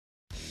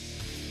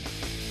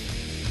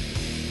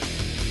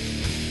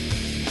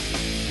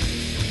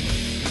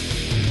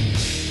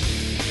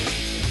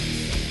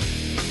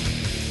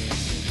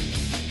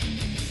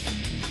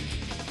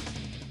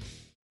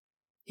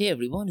Hey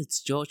everyone,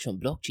 it's George from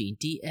Blockchain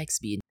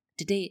TXB, and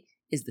today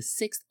is the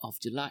 6th of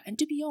July, and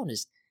to be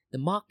honest, the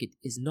market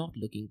is not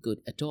looking good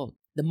at all.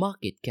 The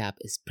market cap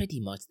is pretty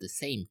much the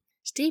same.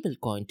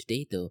 Stablecoin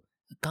today, though,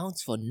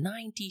 accounts for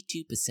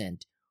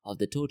 92% of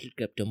the total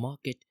crypto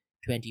market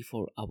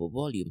 24-hour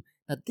volume.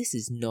 Now, this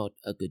is not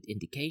a good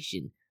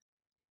indication.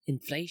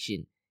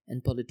 Inflation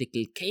and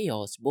political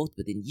chaos both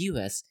within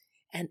US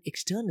and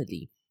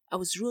externally, I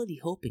was really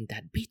hoping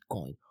that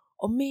Bitcoin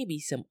or maybe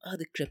some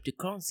other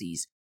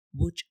cryptocurrencies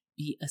would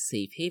be a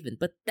safe haven,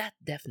 but that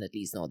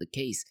definitely is not the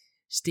case.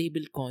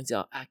 Stable coins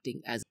are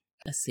acting as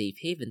a safe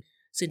haven.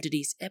 So, in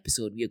today's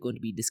episode, we are going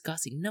to be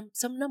discussing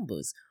some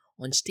numbers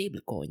on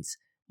stable coins.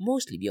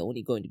 Mostly, we are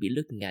only going to be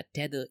looking at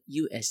Tether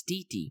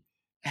USDT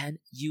and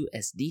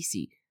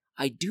USDC.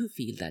 I do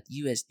feel that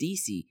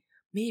USDC,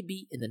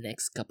 maybe in the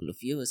next couple of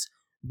years,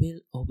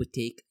 will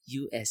overtake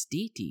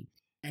USDT.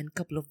 And a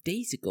couple of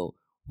days ago,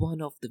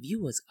 one of the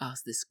viewers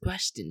asked this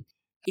question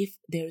if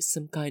there is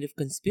some kind of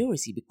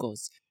conspiracy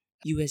because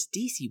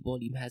USDC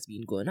volume has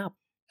been going up.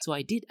 So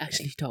I did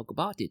actually talk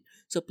about it.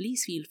 So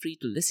please feel free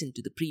to listen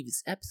to the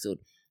previous episode.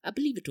 I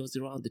believe it was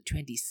around the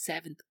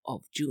 27th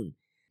of June.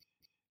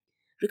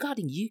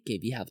 Regarding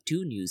UK, we have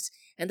two news,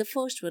 and the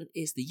first one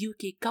is the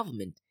UK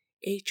government,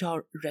 HR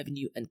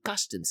Revenue and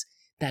Customs,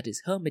 that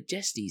is Her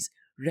Majesty's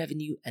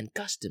Revenue and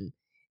Custom,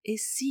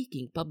 is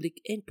seeking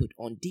public input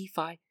on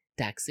DeFi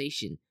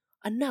taxation.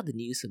 Another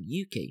news from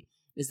UK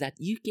is that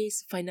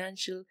UK's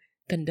Financial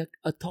Conduct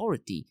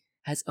Authority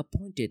has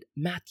appointed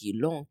Matthew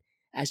Long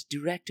as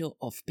Director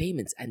of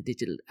Payments and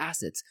Digital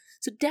Assets.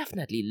 So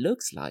definitely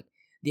looks like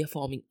they are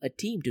forming a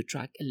team to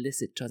track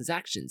illicit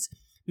transactions.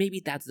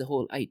 Maybe that's the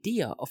whole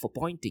idea of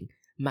appointing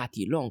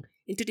Matthew Long.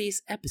 In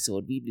today's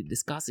episode, we'll be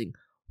discussing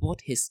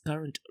what his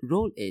current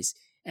role is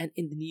and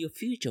in the near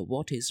future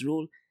what his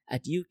role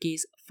at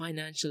UK's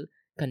Financial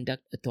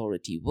Conduct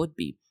Authority would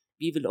be.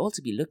 We will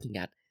also be looking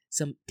at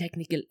some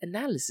technical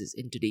analysis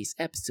in today's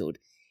episode.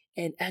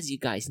 And as you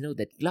guys know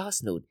that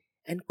Glassnode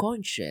and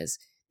CoinShares,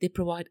 they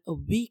provide a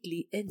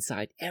weekly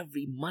insight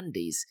every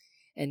Mondays.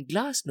 And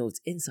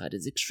Glassnode's insight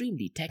is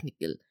extremely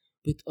technical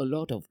with a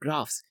lot of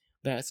graphs,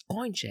 whereas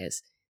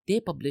CoinShares, they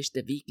publish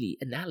the weekly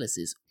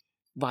analysis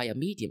via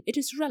Medium. It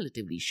is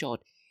relatively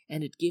short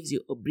and it gives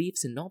you a brief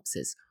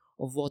synopsis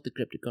of what the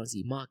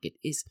cryptocurrency market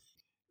is.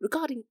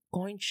 Regarding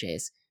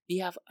CoinShares, we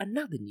have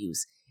another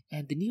news,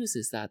 and the news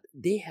is that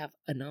they have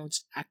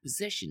announced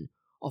acquisition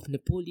of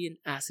Napoleon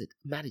Asset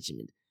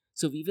Management.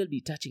 So we will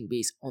be touching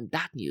base on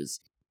that news.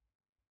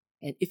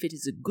 And if it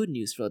is a good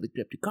news for the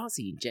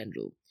cryptocurrency in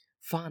general,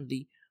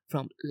 finally,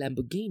 from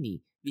Lamborghini,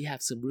 we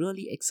have some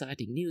really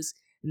exciting news,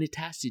 and it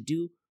has to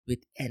do with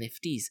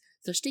NFTs.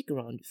 So stick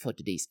around for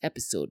today's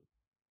episode.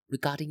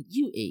 Regarding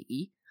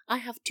UAE, I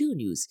have two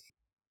news,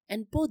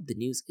 and both the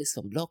news is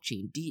from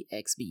Blockchain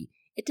DXB.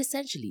 It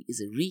essentially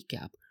is a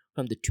recap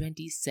from the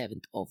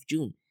 27th of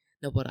June.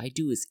 Now, what I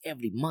do is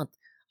every month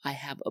I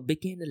have a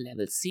beginner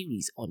level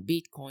series on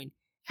Bitcoin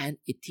and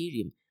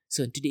Ethereum.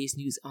 So, in today's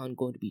news, I'm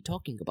going to be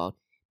talking about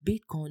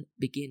Bitcoin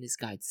Beginner's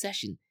Guide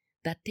session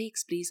that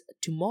takes place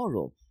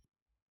tomorrow.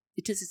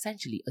 It is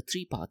essentially a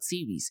three-part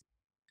series.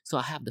 So,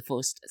 I have the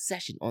first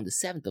session on the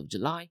 7th of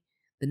July,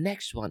 the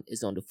next one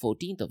is on the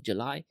 14th of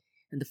July,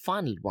 and the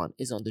final one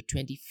is on the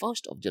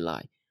 21st of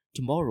July.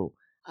 Tomorrow,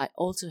 I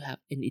also have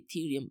an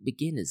Ethereum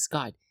Beginner's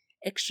Guide,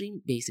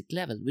 extreme basic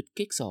level, which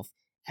kicks off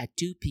at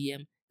 2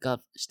 p.m.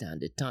 Gulf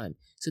Standard Time.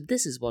 So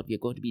this is what we are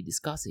going to be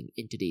discussing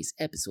in today's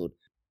episode.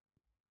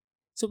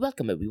 So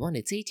welcome everyone,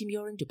 it's A-Team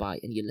here in Dubai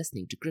and you're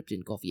listening to Crypto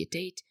and Coffee at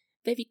 8,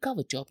 where we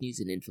cover top news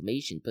and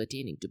information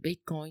pertaining to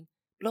Bitcoin,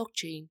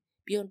 blockchain,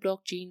 beyond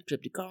blockchain,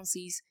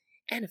 cryptocurrencies,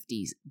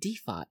 NFTs,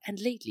 DeFi, and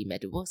lately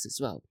Metaverse as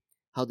well.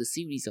 How the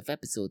series of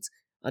episodes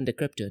under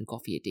Crypto and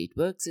Coffee at 8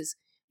 works is,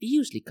 we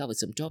usually cover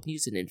some top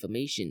news and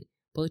information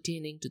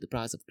pertaining to the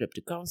price of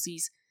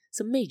cryptocurrencies,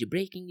 some major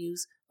breaking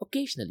news,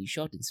 occasionally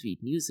short and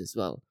sweet news as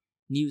well.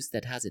 News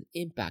that has an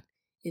impact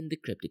in the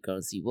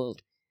cryptocurrency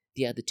world.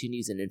 The other two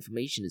news and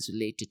information is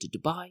related to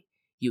Dubai,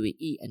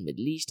 UAE and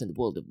Middle East and the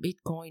world of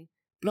Bitcoin,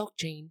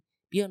 blockchain,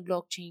 beyond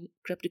blockchain,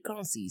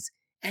 cryptocurrencies,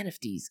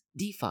 NFTs,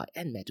 DeFi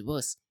and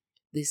Metaverse.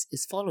 This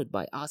is followed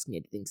by Ask Me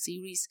Anything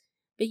series,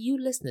 where you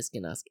listeners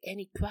can ask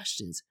any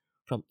questions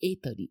from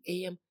 8:30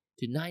 a.m.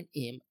 to 9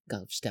 a.m.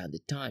 Gulf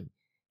Standard Time.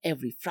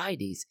 Every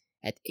Fridays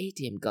at 8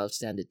 a.m. Gulf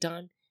Standard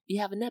Time, we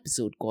have an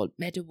episode called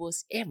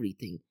Metaverse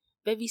Everything,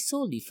 where we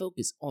solely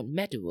focus on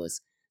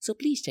Metaverse. So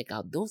please check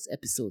out those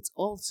episodes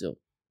also.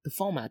 The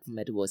format for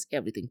Metaverse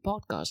Everything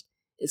podcast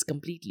is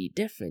completely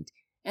different,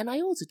 and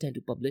I also tend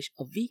to publish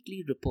a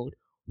weekly report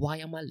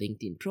via my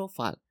LinkedIn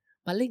profile.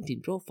 My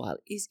LinkedIn profile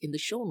is in the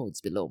show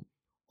notes below,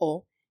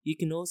 or you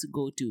can also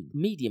go to the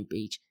Medium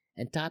page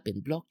and type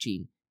in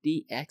Blockchain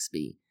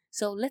DXB.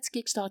 So let's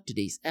kickstart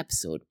today's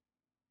episode.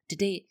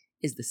 Today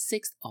is the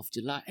 6th of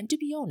July, and to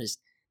be honest,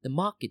 the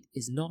market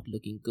is not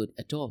looking good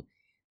at all.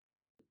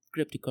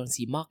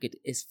 Cryptocurrency market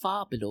is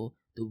far below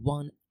the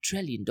 $1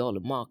 trillion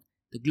mark.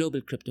 The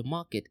global crypto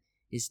market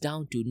is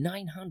down to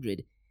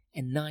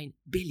 $909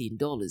 billion.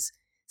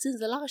 Since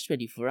the last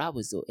 24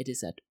 hours though, it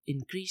is at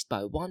increased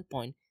by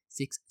 1.60%.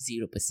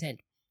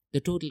 The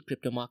total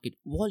crypto market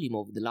volume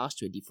over the last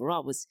 24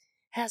 hours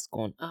has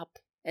gone up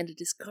and it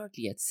is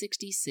currently at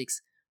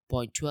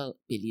 $66.12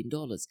 billion.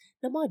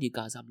 Now mind you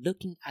guys, I'm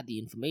looking at the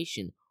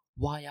information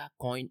via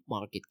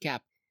CoinMarketCap.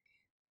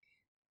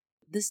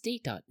 This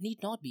data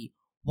need not be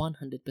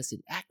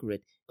 100%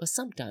 accurate because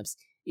sometimes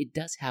it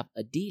does have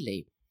a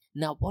delay.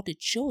 Now what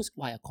it shows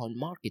via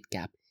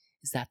CoinMarketCap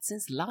is that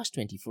since the last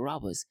 24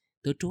 hours,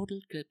 the total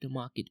crypto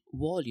market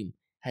volume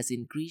has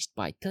increased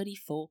by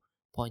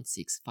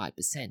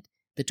 34.65%.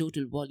 The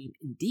total volume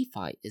in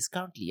DeFi is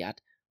currently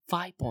at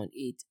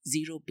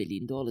 $5.80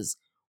 billion.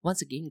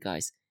 Once again,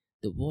 guys,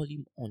 the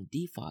volume on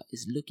DeFi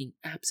is looking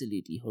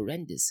absolutely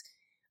horrendous.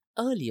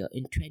 Earlier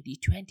in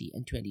 2020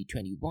 and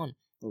 2021,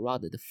 or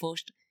rather the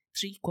first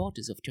 3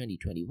 quarters of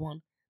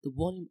 2021, the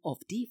volume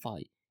of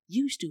DeFi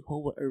used to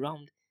hover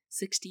around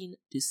 $16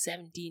 to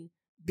 $17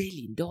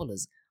 billion.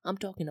 I'm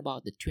talking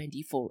about the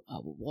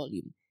 24-hour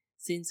volume.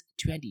 Since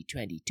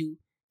 2022,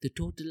 the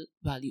total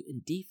value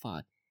in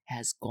DeFi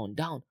has gone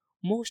down.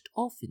 Most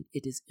often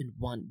it is in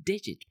 1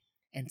 digit,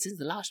 and since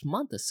the last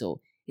month or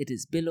so, it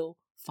is below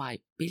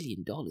 $5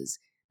 billion.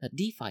 Now,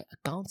 DeFi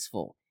accounts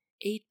for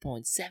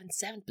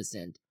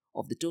 8.77%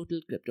 of the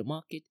total crypto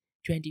market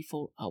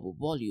 24-hour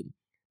volume.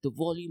 The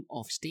volume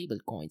of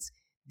stablecoins,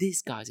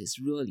 this guys is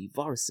really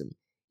worrisome,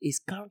 is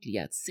currently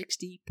at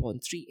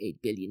 $60.38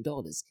 billion.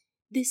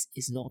 This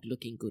is not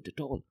looking good at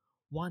all.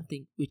 One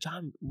thing which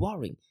I'm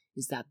worrying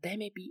is that there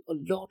may be a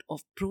lot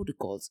of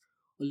protocols,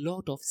 a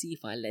lot of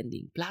CeFi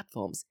lending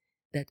platforms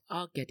that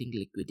are getting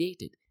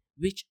liquidated,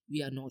 which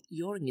we are not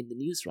hearing in the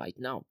news right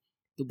now.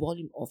 The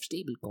volume of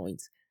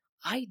stablecoins,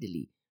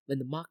 ideally, when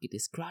the market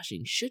is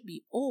crashing, should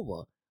be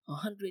over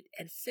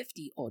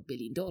 $150 odd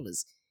billion.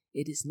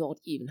 It is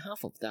not even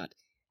half of that.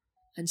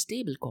 And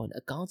stablecoin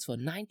accounts for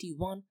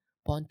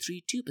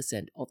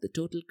 91.32% of the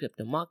total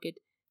crypto market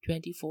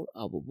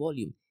 24-hour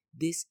volume.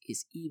 This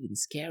is even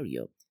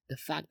scarier. The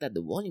fact that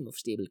the volume of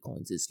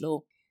stablecoins is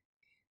low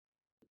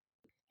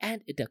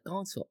and it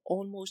accounts for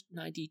almost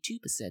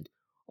 92%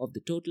 of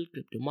the total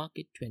crypto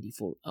market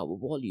 24-hour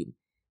volume.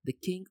 The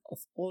king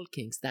of all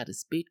kings, that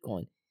is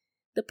Bitcoin.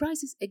 The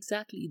price is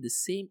exactly the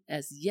same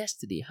as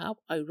yesterday. How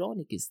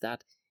ironic is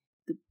that?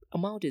 The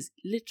amount is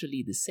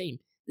literally the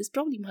same. This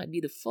probably might be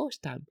the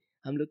first time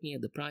I'm looking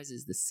at the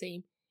prices the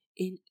same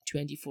in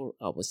 24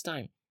 hours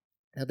time.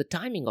 Now the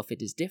timing of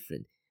it is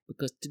different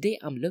because today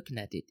I'm looking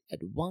at it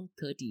at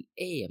 1:30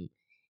 a.m.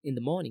 in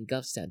the morning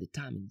Gulf Standard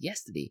Time, and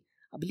yesterday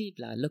I believe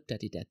I looked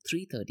at it at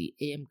 3:30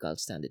 a.m. Gulf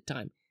Standard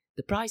Time.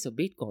 The price of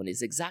Bitcoin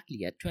is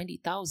exactly at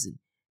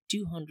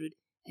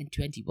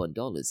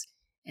 $20,221,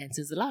 and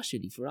since the last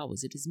 24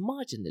 hours it is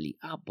marginally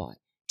up by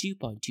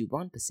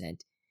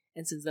 2.21%,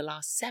 and since the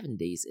last 7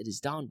 days it is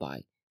down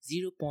by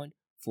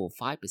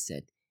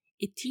 0.45%.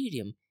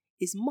 Ethereum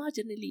is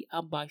marginally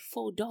up by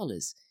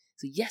 $4.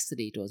 So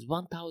yesterday it was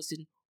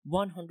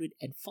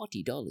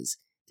 $1,140.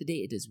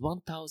 Today it is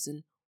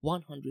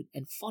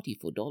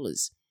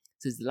 $1,144.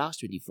 Since the last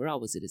 24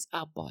 hours it is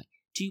up by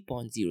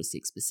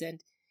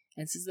 2.06%,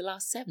 and since the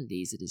last 7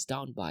 days it is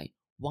down by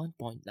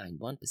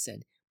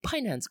 1.91%.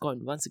 Binance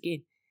Coin once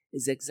again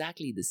is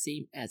exactly the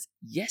same as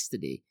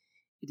yesterday.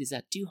 It is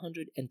at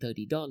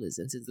 $230,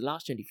 and since the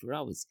last 24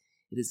 hours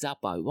it is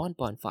up by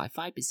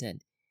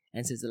 1.55%,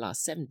 and since the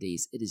last 7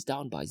 days it is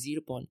down by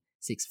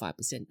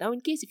 0.65%. Now,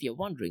 in case if you're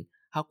wondering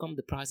how come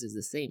the price is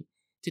the same,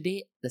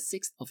 today, the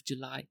 6th of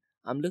July,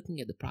 I'm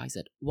looking at the price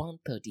at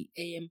 1:30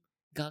 a.m.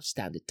 Gulf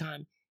Standard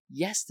Time.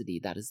 Yesterday,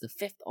 that is the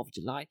 5th of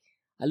July,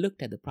 I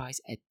looked at the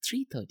price at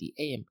 3:30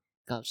 a.m.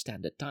 Gulf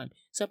Standard Time.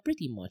 So I'm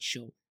pretty much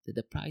sure that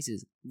the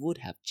prices would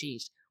have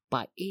changed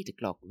by 8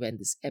 o'clock when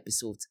these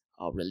episodes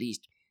are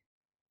released.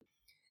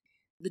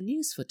 The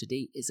news for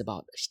today is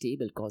about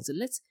stablecoins. So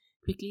let's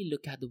quickly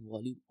look at the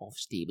volume of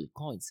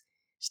stablecoins.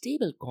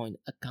 Stablecoin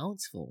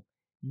accounts for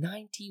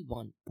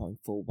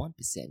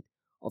 91.41%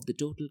 of the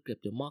total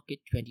crypto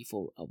market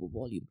 24-hour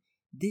volume.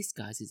 This,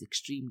 guys, is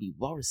extremely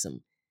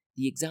worrisome.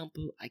 The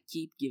example I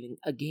keep giving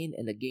again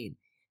and again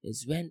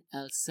is when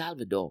El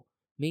Salvador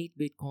made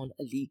Bitcoin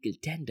a legal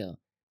tender,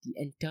 the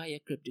entire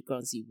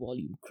cryptocurrency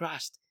volume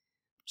crashed.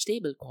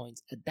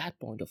 Stablecoins at that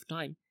point of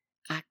time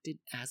acted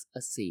as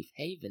a safe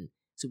haven.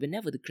 So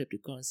whenever the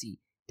cryptocurrency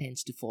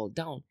tends to fall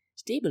down,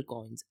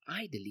 stablecoins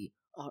ideally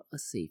are a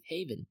safe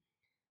haven.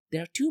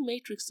 There are 2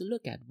 metrics to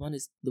look at. One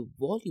is the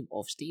volume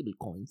of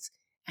stablecoins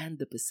and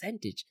the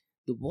percentage.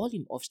 The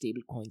volume of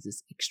stablecoins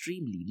is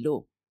extremely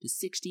low, to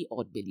 $60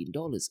 odd billion.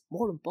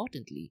 More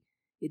importantly,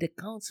 it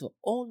accounts for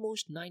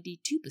almost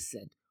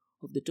 92%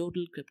 of the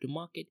total crypto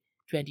market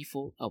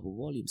 24-hour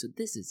volume. So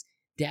this is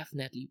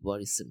definitely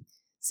worrisome.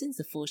 Since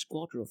the first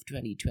quarter of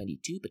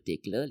 2022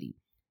 particularly,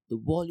 the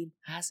volume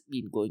has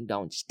been going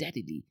down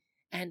steadily,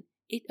 and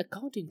it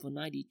accounting for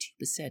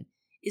 92%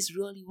 is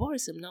really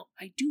worrisome. Now,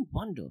 I do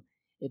wonder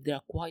if there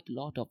are quite a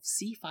lot of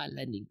CeFi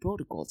lending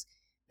protocols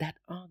that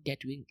are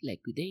getting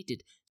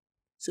liquidated.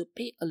 So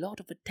pay a lot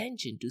of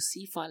attention to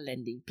CeFi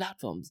lending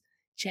platforms.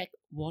 check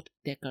what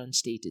their current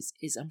status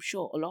is. I'm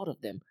sure a lot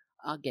of them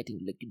are getting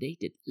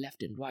liquidated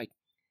left and right.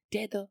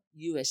 Tether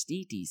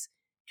USDT's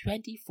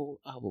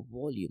 24-hour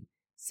volume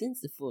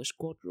since the first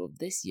quarter of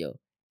this year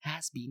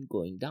has been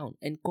going down,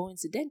 and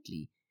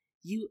coincidentally,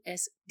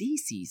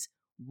 USDC's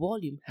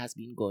volume has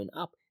been going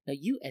up. Now,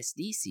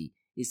 USDC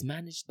is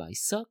managed by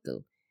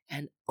Circle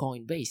and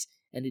Coinbase,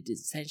 and it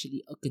is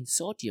essentially a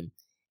consortium.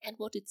 And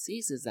what it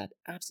says is that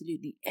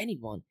absolutely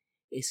anyone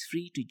is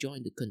free to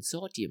join the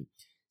consortium.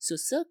 So,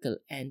 Circle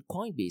and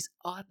Coinbase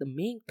are the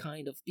main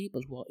kind of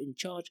people who are in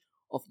charge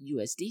of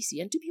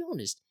USDC. And to be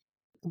honest,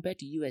 compared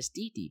to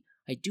USDT,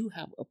 I do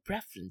have a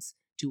preference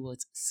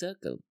towards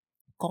Circle.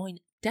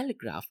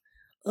 Cointelegraph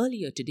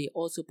earlier today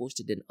also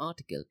posted an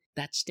article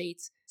that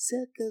states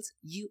Circle's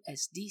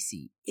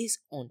USDC is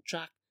on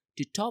track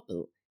to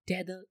topple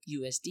Tether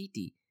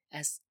USDT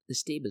as the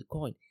stable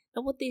coin.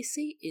 Now, what they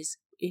say is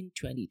in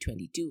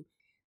 2022,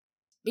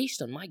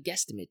 based on my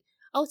guesstimate,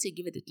 I would say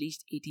give it at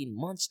least 18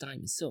 months'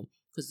 time or so,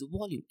 because the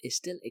volume is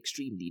still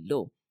extremely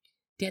low.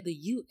 Tether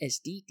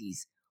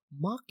USDT's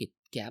market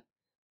cap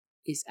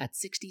is at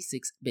 $66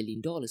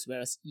 billion,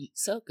 whereas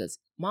Circle's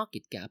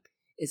market cap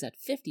is at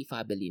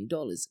 $55 billion.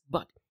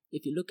 But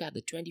if you look at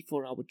the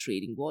 24-hour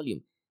trading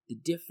volume, the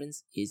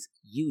difference is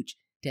huge.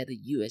 Tether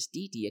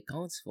USDT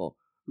accounts for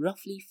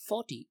roughly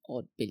 $40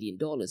 odd billion,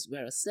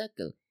 whereas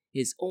Circle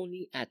is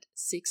only at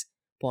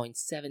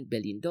 $6.7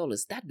 billion.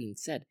 That being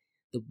said,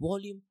 the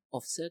volume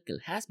of Circle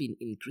has been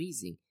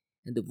increasing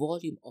and the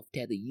volume of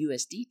Tether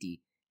USDT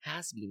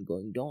has been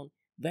going down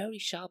very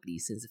sharply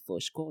since the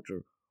first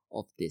quarter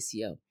of this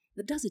year.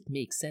 Now, does it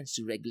make sense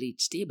to regulate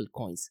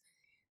stablecoins?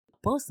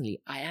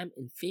 Personally, I am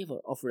in favor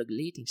of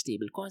regulating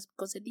stablecoins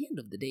because at the end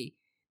of the day,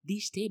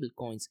 these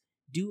stablecoins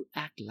do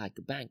act like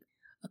a bank.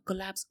 A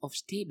collapse of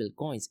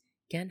stablecoins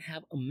can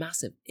have a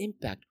massive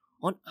impact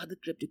on other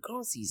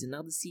cryptocurrencies and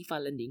other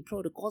CeFi lending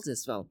protocols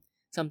as well.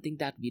 Something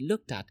that we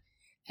looked at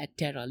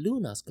Terra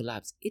Luna's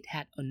collapse, it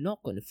had a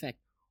knock-on effect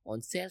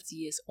on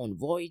Celsius, on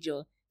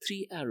Voyager,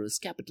 Three Arrows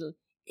Capital.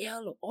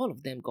 All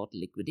of them got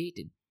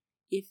liquidated.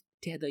 If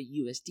Tether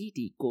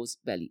USDT goes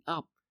belly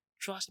up,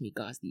 trust me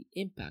guys, the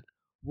impact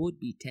would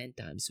be 10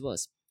 times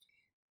worse.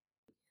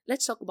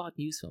 Let's talk about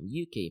news from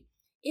UK.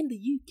 In the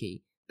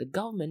UK, the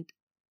government,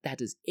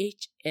 that is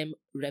HM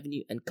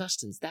Revenue and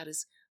Customs, that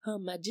is Her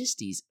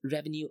Majesty's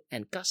Revenue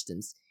and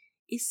Customs,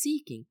 is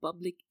seeking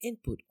public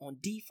input on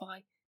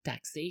DeFi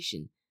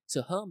taxation.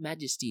 So Her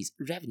Majesty's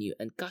Revenue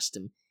and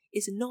Customs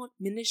is a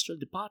non-ministerial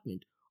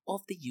department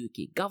of the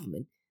UK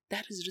government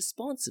that is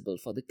responsible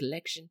for the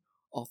collection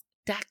of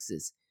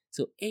taxes.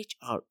 So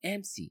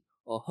HRMC,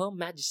 or Her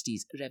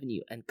Majesty's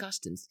Revenue and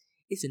Customs,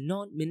 is a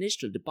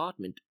non-ministerial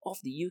department of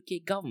the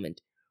UK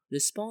government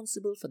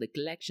responsible for the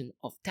collection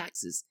of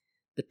taxes,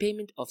 the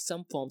payment of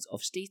some forms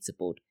of state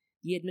support,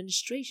 the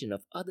administration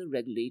of other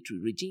regulatory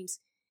regimes,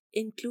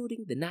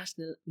 including the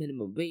national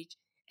minimum wage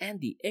and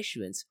the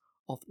issuance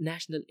of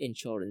national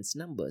insurance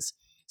numbers.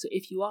 So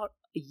if you are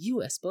a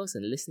US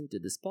person listening to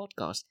this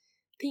podcast,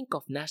 think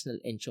of national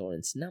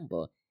insurance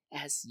number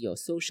as your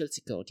social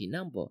security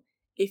number.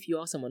 If you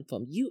are someone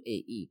from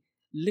UAE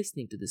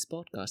listening to this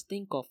podcast,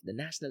 think of the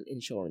national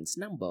insurance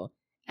number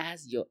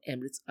as your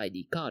Emirates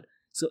ID card.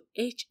 So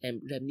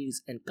HM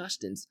Revenues and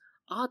Customs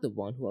are the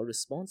one who are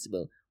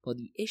responsible for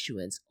the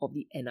issuance of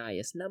the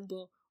NIS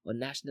number or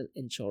national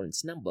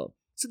insurance number.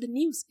 So the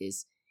news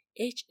is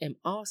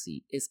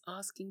HMRC is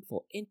asking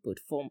for input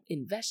from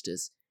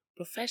investors,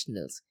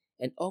 professionals,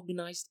 and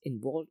organized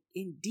involved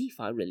in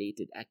DeFi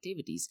related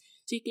activities.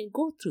 So you can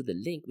go through the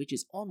link which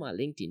is on my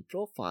LinkedIn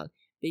profile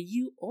where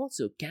you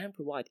also can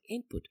provide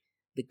input.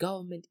 The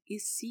government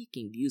is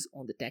seeking views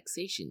on the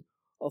taxation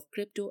of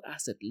crypto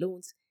asset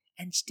loans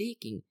and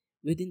staking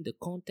within the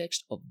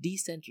context of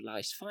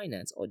decentralized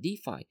finance or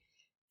DeFi.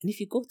 And if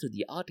you go through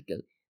the article,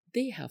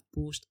 they have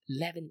posed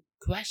 11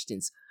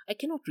 questions. I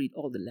cannot read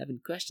all the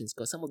 11 questions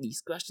because some of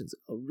these questions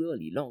are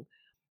really long.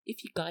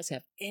 If you guys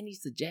have any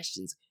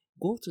suggestions,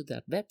 go to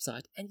that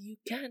website and you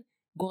can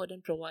go ahead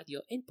and provide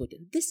your input.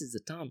 And this is the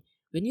time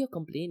when you're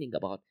complaining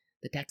about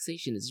the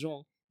taxation is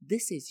wrong.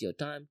 This is your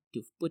time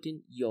to put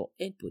in your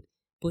input,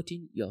 put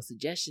in your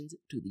suggestions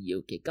to the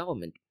UK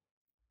government.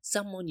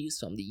 Some more news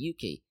from the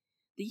UK.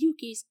 The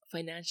UK's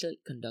Financial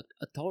Conduct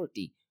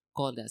Authority,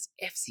 called as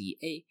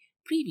FCA,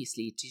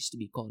 previously it used to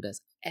be called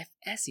as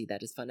FSC,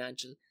 that is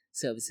Financial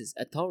Services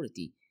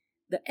Authority.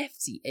 The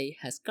FCA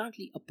has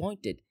currently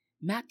appointed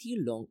Matthew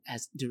Long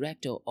as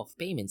Director of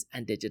Payments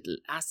and Digital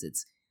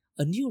Assets,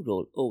 a new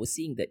role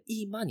overseeing the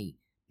e-money,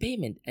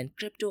 payment and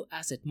crypto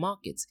asset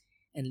markets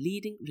and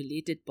leading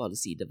related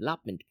policy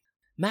development.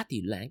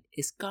 Matthew Lang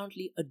is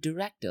currently a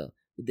director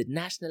with the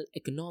National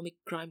Economic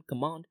Crime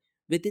Command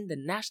within the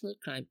National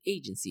Crime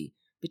Agency,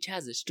 which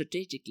has a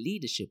strategic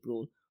leadership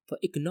role for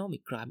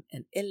economic crime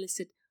and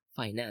illicit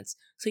finance.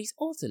 So he's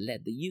also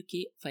led the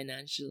UK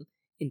Financial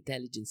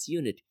Intelligence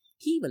Unit.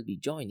 He will be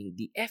joining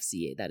the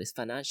FCA, that is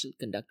Financial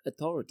Conduct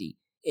Authority,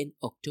 in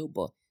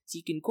October. So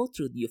you can go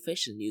through the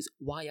official news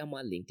via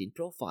my LinkedIn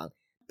profile.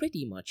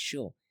 Pretty much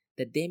sure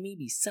that there may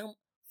be some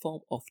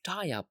form of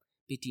tie-up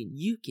between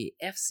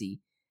UKFC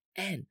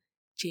and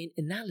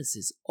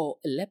Chainalysis or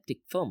Elliptic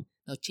firm.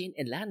 Now,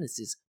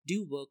 Chainalysis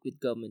do work with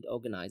government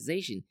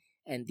organization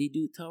and they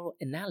do thorough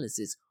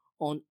analysis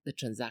on the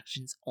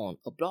transactions on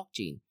a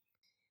blockchain.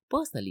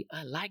 Personally,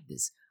 I like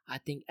this. I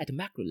think at a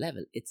macro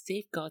level, it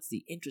safeguards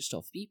the interest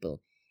of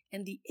people,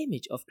 and the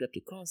image of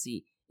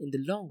cryptocurrency in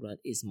the long run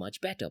is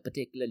much better,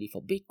 particularly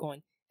for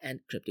Bitcoin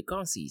and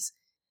cryptocurrencies.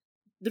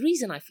 The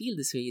reason I feel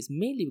this way is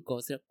mainly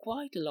because there are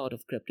quite a lot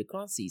of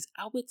cryptocurrencies,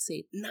 I would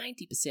say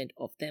 90%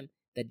 of them,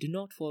 that do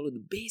not follow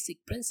the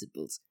basic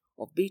principles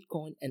of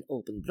Bitcoin and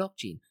open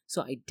blockchain.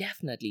 So I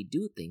definitely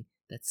do think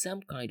that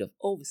some kind of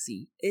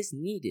oversee is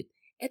needed,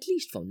 at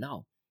least for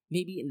now.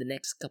 Maybe in the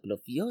next couple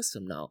of years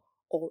from now,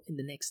 or in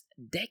the next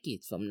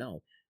decade from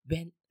now,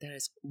 when there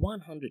is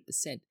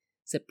 100%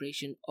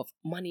 separation of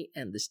money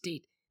and the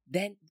state,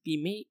 then we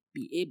may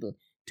be able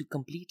to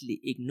completely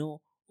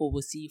ignore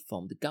oversee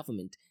from the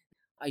government.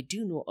 I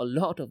do know a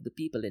lot of the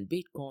people in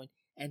Bitcoin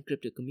and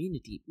crypto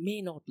community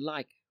may not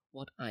like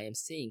what I am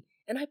saying,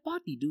 and I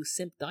partly do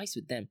sympathize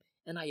with them,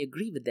 and I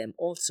agree with them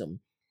also.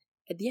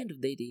 At the end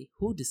of the day,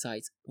 who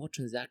decides what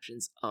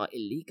transactions are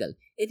illegal?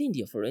 In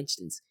India, for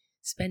instance,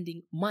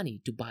 spending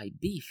money to buy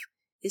beef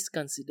is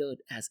considered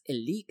as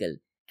illegal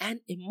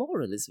and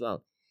immoral as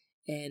well.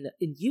 And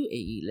in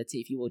UAE, let's say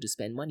if you were to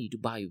spend money to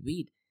buy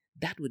weed,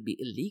 that would be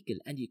illegal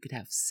and you could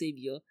have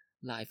severe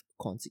life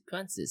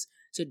consequences.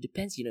 So it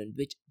depends, in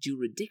which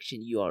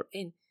jurisdiction you are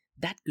in,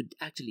 that could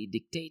actually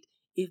dictate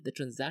if the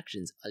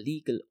transactions are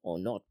legal or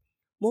not.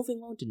 Moving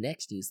on to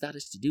next news, that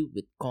is to do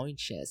with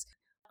CoinShares.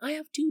 I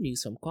have two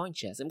news from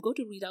CoinShares. I'm going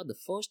to read out the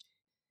first,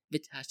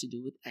 which has to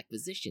do with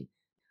acquisition.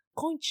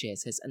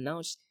 CoinShares has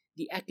announced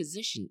the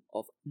acquisition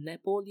of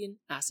Napoleon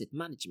Asset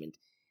Management,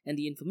 and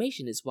the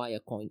information is via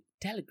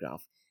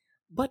Cointelegraph.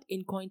 But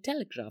in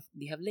Cointelegraph,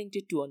 they have linked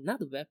it to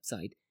another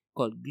website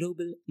called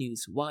Global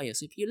News Wire.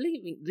 So if you're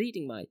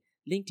reading my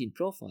LinkedIn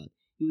profile,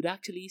 you would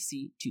actually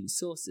see two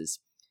sources.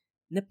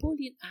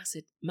 Napoleon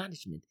Asset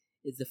Management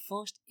is the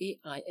first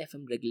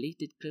AIFM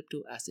regulated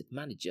crypto asset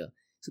manager.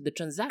 So the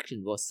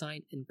transaction was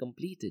signed and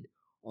completed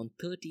on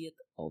 30th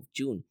of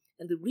June.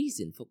 And the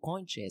reason for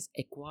CoinShares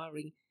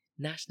acquiring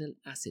National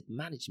Asset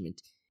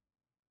Management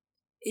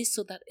is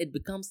so that it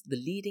becomes the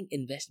leading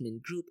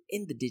investment group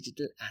in the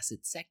digital asset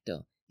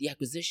sector. The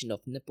acquisition of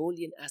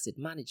Napoleon Asset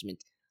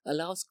Management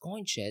allows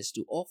CoinShares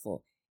to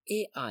offer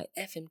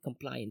AIFM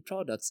compliant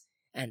products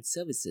and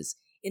services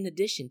in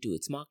addition to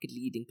its market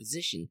leading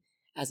position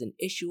as an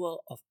issuer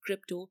of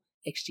crypto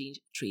exchange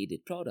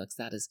traded products,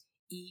 that is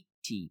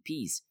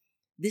ETPs.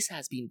 This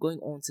has been going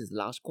on since the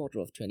last quarter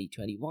of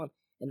 2021,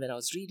 and when I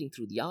was reading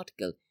through the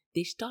article,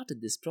 they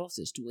started this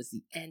process towards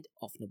the end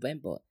of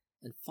November,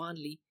 and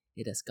finally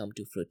it has come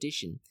to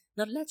fruition.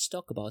 Now let's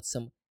talk about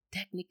some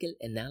technical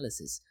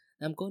analysis.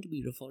 I'm going to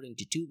be referring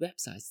to two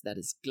websites, that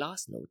is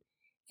Glassnode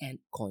and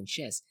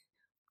CoinShares.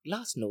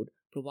 Glassnode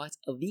provides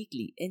a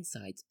weekly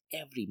insights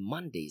every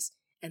Mondays,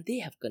 and they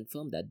have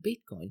confirmed that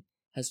Bitcoin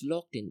has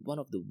locked in one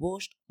of the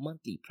worst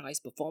monthly price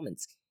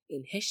performance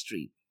in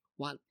history,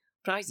 while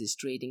prices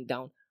trading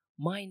down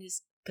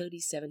minus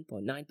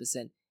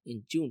 37.9%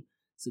 in June.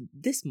 So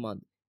this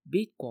month,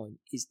 Bitcoin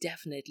is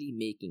definitely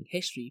making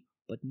history,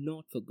 but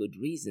not for good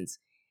reasons.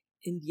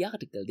 In the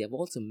article, they have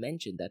also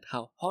mentioned that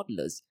how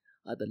hodlers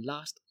are the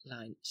last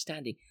line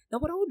standing. Now,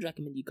 what I would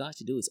recommend you guys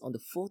to do is on the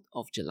 4th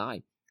of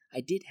July,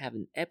 I did have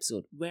an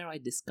episode where I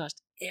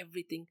discussed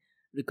everything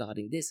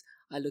regarding this.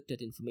 I looked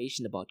at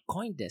information about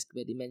CoinDesk,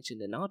 where they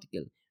mentioned an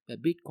article where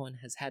Bitcoin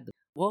has had the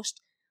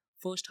worst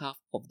first half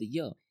of the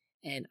year.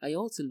 And I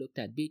also looked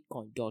at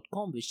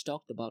Bitcoin.com, which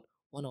talked about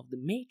one of the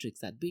metrics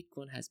that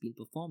Bitcoin has been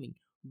performing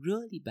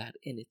really bad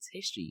in its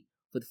history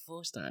for the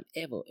first time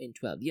ever in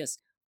 12 years.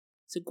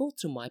 So go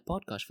through my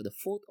podcast for the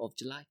 4th of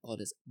July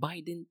called as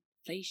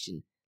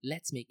Bidenflation.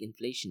 Let's make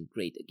inflation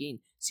great again,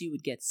 so you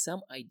would get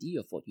some idea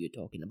of what we're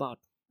talking about.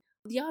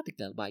 The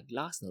article by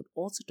Glassnode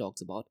also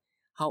talks about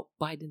how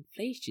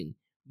Bidenflation,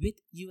 with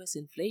US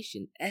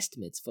inflation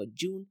estimates for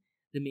June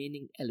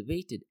remaining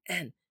elevated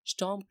and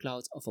storm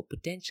clouds of a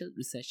potential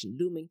recession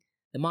looming,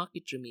 the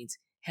market remains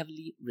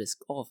heavily risk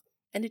off,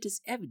 and it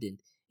is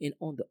evident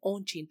on the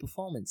on-chain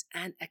performance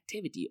and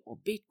activity of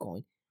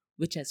Bitcoin,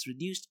 which has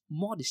reduced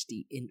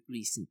modestly in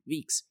recent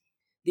weeks.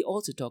 They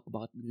also talk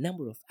about the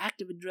number of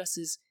active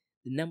addresses,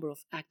 the number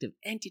of active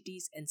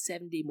entities, and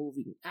 7-day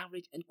moving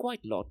average, and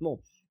quite a lot more.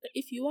 Now,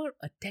 if you are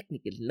a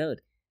technical nerd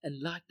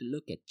and like to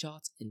look at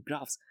charts and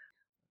graphs,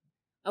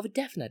 I would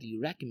definitely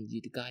recommend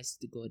you guys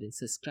to go ahead and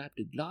subscribe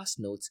to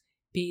Glassnode's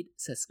paid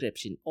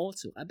subscription.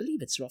 Also, I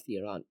believe it's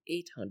roughly around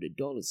 $800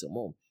 or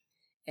more,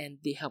 and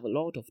they have a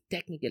lot of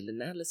technical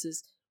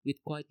analysis with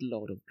quite a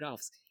lot of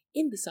graphs.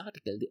 In this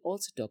article, they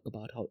also talk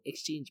about how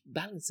exchange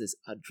balances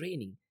are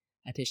draining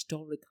at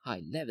historic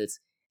high levels,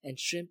 and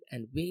shrimp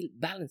and whale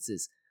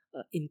balances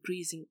are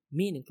increasing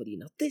meaningfully.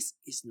 Now, this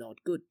is not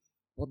good.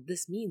 What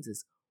this means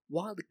is,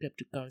 while the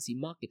cryptocurrency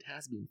market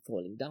has been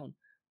falling down,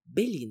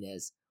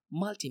 billionaires,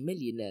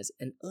 multimillionaires,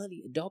 and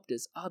early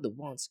adopters are the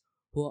ones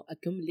who are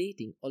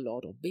accumulating a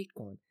lot of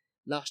Bitcoin.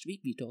 Last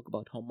week we talked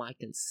about how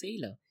Michael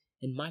Saylor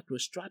and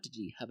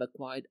MicroStrategy have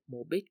acquired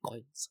more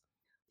Bitcoins.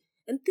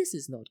 And this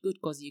is not good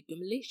because the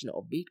accumulation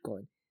of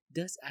Bitcoin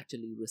does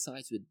actually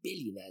reside with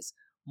billionaires,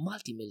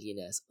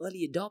 multimillionaires,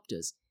 early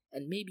adopters,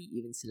 and maybe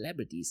even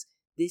celebrities.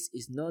 This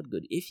is not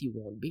good if you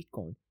want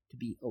Bitcoin to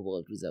be a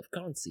world reserve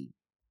currency.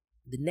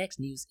 The next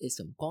news is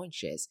from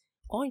CoinShares.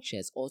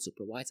 CoinShares also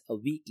provides a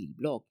weekly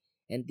blog,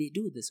 and they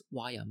do this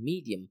via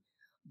Medium.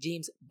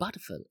 James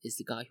Butterfield is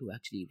the guy who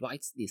actually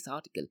writes this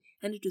article,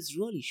 and it is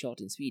really short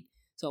and sweet.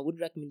 So I would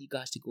recommend you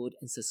guys to go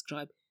and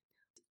subscribe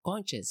to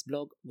CoinShares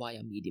blog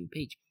via Medium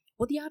page.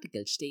 What the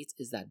article states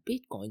is that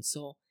Bitcoin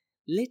saw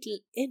little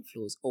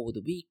inflows over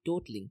the week,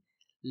 totaling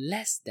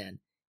less than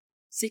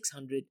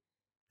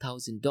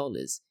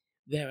 $600,000,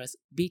 whereas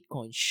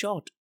Bitcoin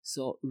short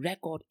saw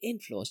record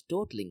inflows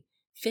totaling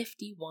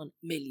 $51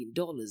 million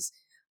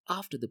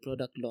after the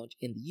product launch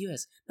in the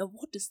US. Now,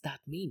 what does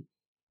that mean?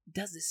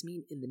 Does this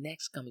mean in the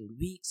next coming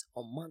weeks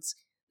or months,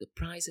 the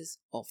prices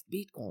of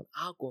Bitcoin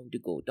are going to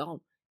go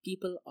down?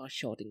 People are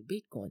shorting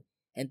Bitcoin,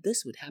 and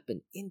this would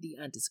happen in the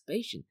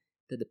anticipation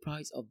that the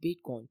price of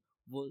Bitcoin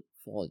will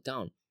fall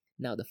down.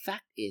 Now, the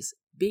fact is,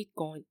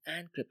 Bitcoin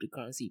and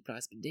cryptocurrency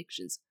price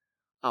predictions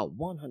are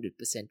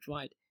 100%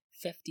 right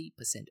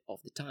 50%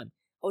 of the time.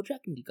 I would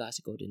recommend you guys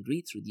to go and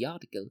read through the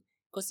article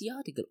because the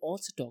article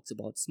also talks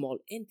about small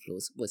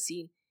inflows were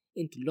seen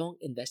into long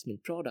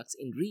investment products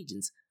in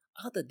regions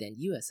other than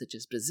US such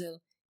as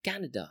Brazil,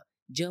 Canada,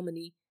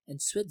 Germany,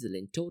 and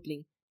Switzerland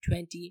totaling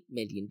 $20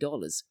 million.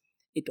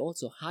 It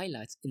also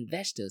highlights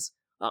investors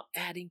are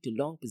adding to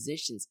long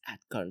positions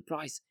at current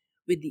price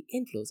with the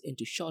inflows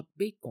into short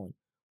Bitcoin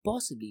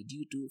possibly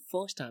due to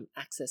first-time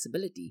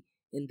accessibility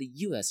in the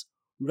US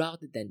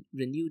rather than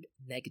renewed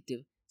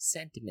negative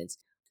sentiments.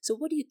 So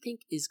what do you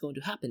think is going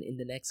to happen in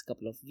the next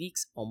couple of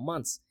weeks or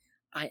months?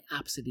 I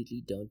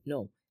absolutely don't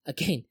know.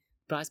 Again,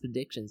 price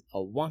predictions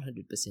are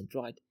 100%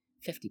 right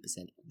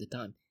 50% of the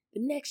time.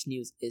 The next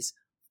news is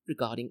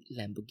regarding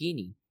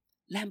Lamborghini.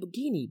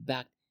 Lamborghini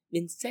backed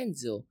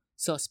Vincenzo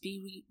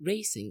Sospiri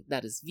Racing,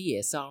 that is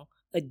VSR,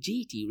 a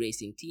GT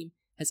racing team,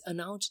 has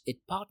announced its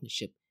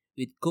partnership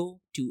with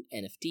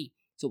Go2NFT.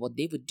 So what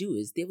they would do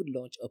is they would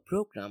launch a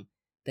program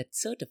that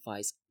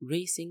certifies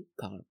racing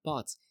car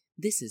parts.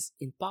 This is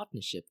in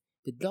partnership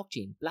with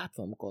blockchain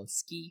platform called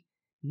Ski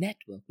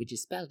Network, which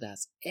is spelled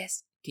as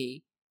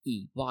SKEY.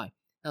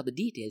 Now the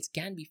details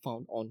can be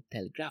found on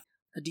Telegraph.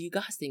 Now, do you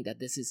guys think that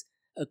this is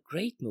a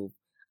great move?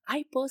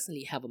 I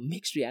personally have a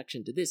mixed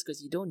reaction to this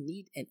because you don't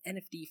need an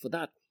NFT for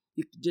that.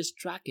 You can just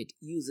track it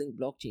using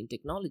blockchain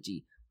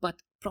technology.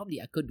 But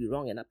probably I could be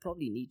wrong and I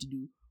probably need to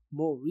do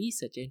more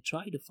research and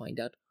try to find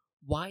out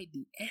why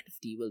the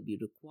NFT will be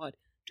required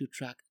to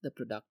track the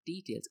product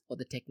details or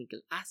the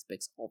technical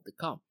aspects of the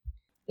car.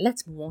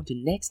 Let's move on to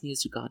next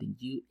news regarding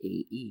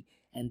UAE,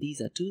 and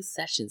these are two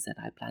sessions that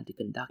I plan to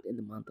conduct in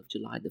the month of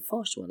July. The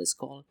first one is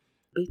called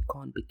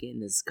Bitcoin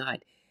Beginner's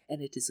Guide,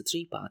 and it is a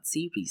three-part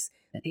series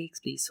that takes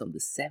place from the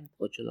 7th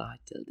of July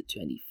till the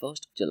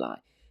 21st of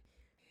July.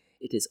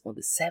 It is on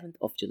the 7th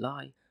of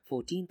July,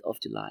 14th of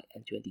July,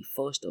 and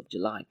 21st of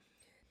July.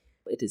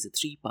 It is a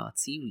three-part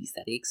series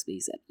that takes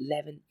place at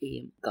 11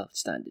 a.m. Gulf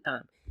Standard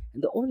Time.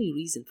 And the only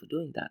reason for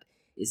doing that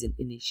is an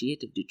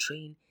initiative to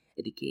train,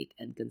 educate,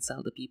 and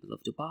consult the people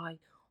of Dubai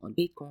on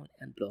Bitcoin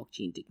and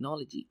blockchain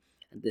technology.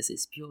 And this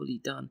is purely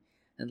done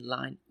in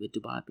line with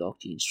Dubai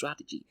blockchain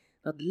strategy.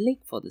 Now, the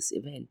link for this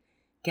event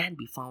can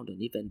be found on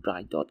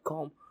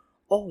eventbrite.com,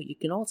 or you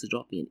can also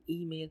drop me an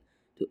email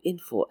to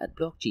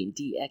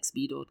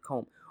info@blockchaindxb.com,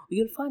 or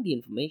you'll find the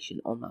information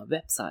on my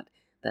website,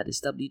 that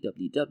is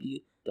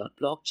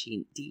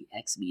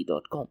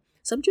www.blockchaindxb.com.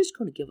 So I'm just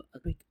going to give a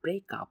quick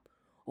breakup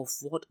of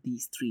what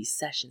these three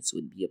sessions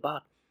will be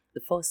about.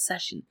 The first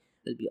session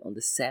will be on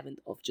the 7th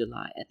of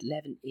July at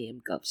 11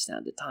 a.m. Gulf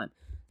Standard Time.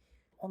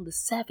 On the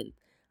 7th,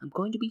 I'm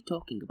going to be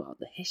talking about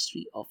the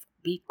history of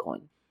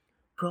Bitcoin,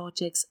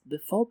 projects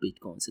before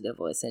Bitcoin. So there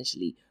were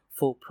essentially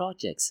 4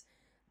 projects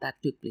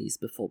that took place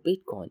before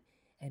Bitcoin.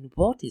 And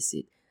what is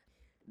it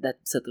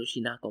that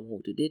Satoshi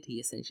Nakamoto did? He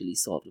essentially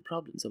solved a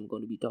problem. So I'm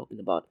going to be talking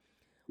about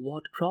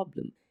what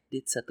problem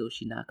did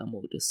Satoshi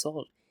Nakamoto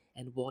solve,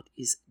 and what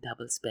is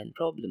double spend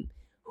problem?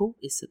 Who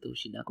is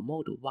Satoshi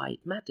Nakamoto? Why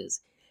it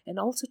matters? And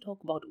also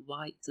talk about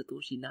why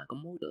Satoshi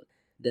Nakamoto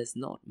does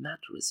not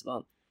matter as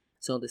well.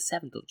 So on the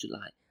 7th of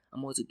July,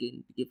 I'm also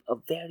going to give a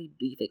very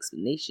brief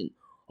explanation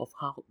of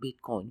how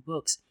Bitcoin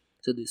works.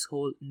 So this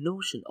whole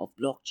notion of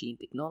blockchain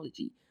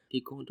technology,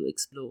 we're going to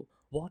explore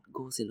what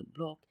goes in a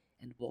block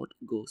and what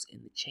goes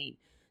in the chain.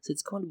 So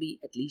it's going to be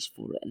at least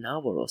for an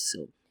hour or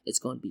so. It's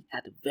going to be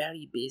at a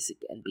very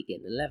basic and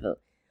beginner level.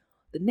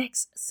 The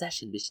next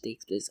session, which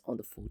takes place on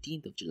the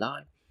 14th of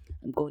July,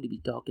 I'm going to be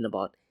talking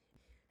about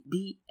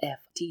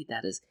BFT,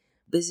 that is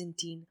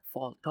Byzantine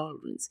Fault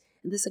Tolerance.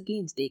 And this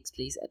again takes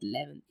place at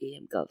 11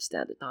 a.m. Gulf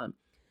Standard Time.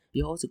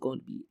 We're also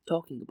going to be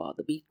talking about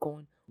the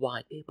Bitcoin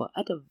white paper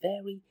at a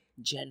very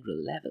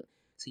general level.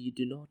 So you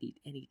do not need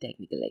any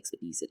technical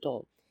expertise at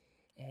all.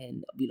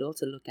 And we'll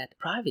also look at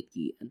private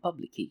key and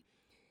public key.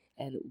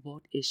 And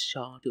what is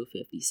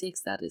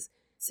SHA-256? That is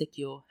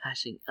Secure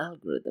Hashing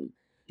Algorithm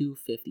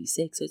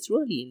 256. So it's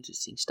really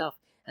interesting stuff,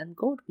 and I'm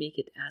going to make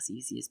it as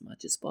easy as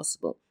much as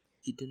possible.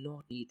 You do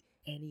not need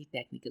any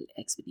technical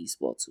expertise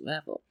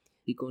whatsoever.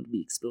 We're going to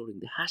be exploring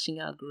the hashing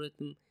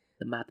algorithm,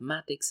 the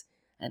mathematics,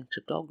 and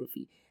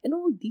cryptography. And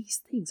all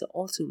these things are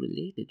also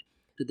related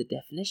to the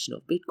definition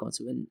of Bitcoin.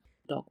 So when we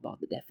talk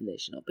about the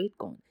definition of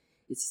Bitcoin,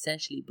 it's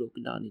essentially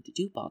broken down into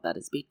two parts. That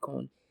is,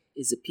 Bitcoin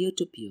is a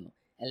peer-to-peer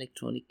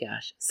electronic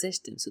cash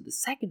system. So the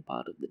second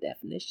part of the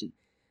definition,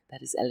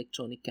 that is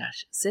electronic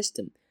cash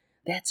system,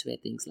 that's where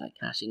things like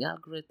hashing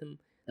algorithm,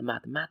 the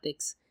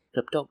mathematics,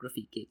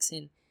 cryptography kicks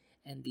in.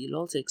 And we'll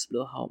also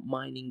explore how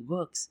mining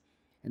works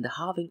and the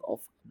halving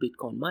of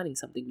Bitcoin mining,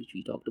 something which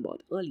we talked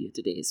about earlier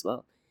today as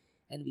well.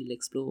 And we'll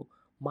explore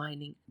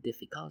mining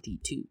difficulty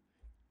too.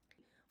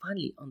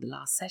 Finally, on the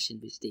last session,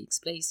 which takes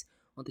place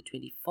on the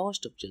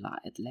 21st of July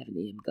at 11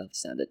 a.m. Gulf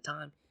Standard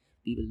Time,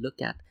 we will look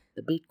at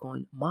the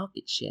Bitcoin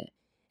market share,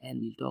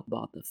 and we'll talk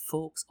about the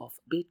forks of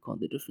Bitcoin,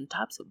 the different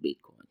types of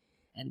Bitcoin,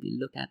 and we'll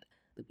look at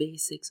the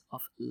basics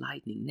of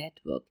Lightning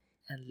Network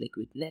and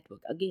Liquid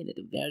Network, again at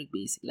a very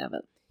basic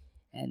level.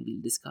 And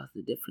we'll discuss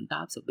the different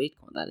types of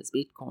Bitcoin, that is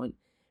Bitcoin,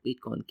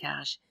 Bitcoin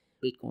Cash,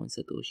 Bitcoin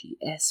Satoshi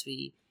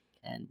SV,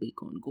 and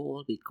Bitcoin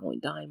Gold,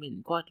 Bitcoin Diamond,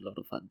 and quite a lot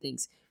of other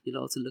things.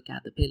 We'll also look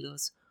at the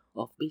pillars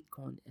of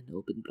Bitcoin and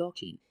open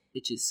blockchain,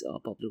 which is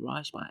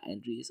popularized by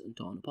Andreas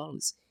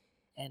Antonopoulos.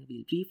 And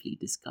we'll briefly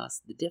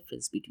discuss the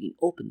difference between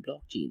open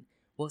blockchain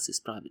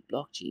versus private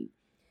blockchain.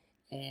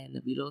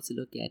 And we'll also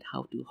look at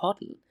how to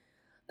hodl,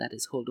 that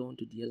is, hold on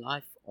to dear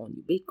life on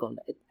your Bitcoin.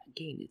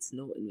 Again, it's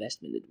no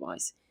investment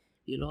advice.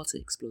 We'll also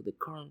explore the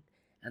current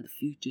and the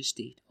future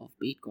state of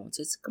Bitcoin.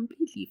 So it's a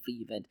completely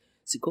free event.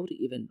 So go to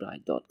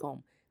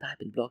eventbrite.com,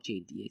 type in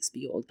blockchain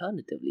DXB.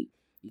 Alternatively,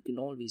 you can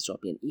always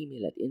drop me an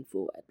email at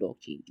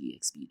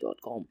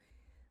info@blockchaindxb.com.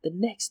 The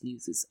next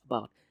news is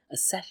about a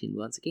session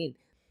once again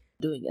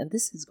doing, and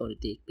this is going to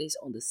take place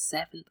on the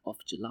 7th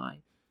of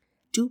July,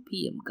 2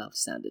 p.m. Gulf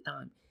Standard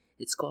Time.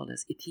 It's called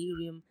as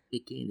Ethereum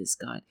Beginner's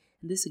Guide.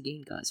 And this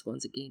again, guys,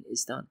 once again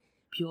is done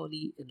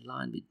purely in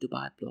line with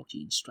Dubai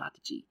Blockchain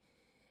Strategy,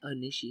 an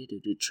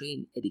initiative to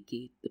train,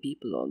 educate the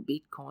people on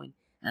Bitcoin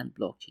and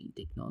blockchain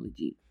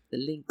technology. The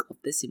link of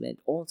this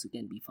event also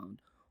can be found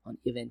on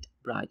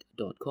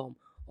eventbrite.com,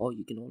 or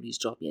you can always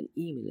drop me an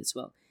email as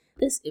well.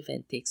 This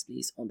event takes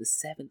place on the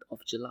 7th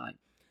of July.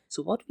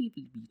 So what we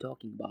will be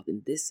talking about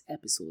in this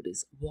episode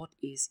is what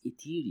is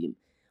Ethereum,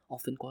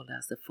 often called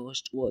as the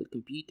first world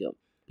computer.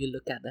 We'll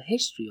look at the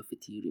history of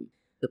Ethereum,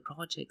 the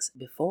projects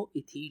before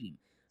Ethereum.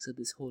 So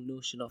this whole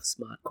notion of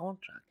smart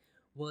contract,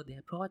 were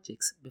there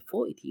projects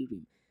before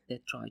Ethereum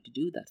that tried to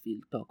do that?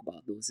 We'll talk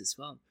about those as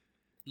well.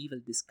 We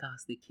will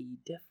discuss the key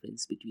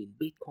difference between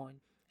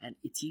Bitcoin and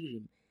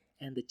Ethereum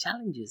and the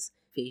challenges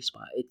faced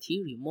by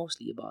Ethereum,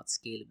 mostly about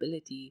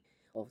scalability,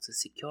 also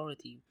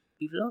security.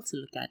 We will also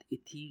look at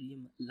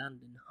Ethereum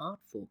London hard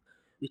fork,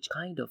 which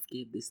kind of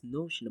gave this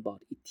notion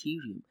about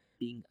Ethereum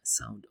being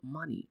sound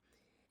money.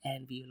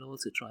 And we will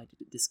also try to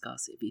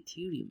discuss if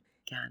Ethereum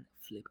can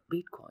flip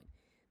Bitcoin.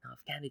 Now,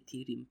 if can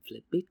Ethereum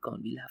flip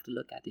Bitcoin, we'll have to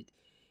look at it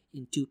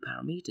in two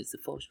parameters. The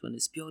first one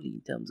is purely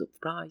in terms of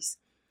price,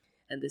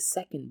 and the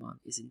second one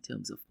is in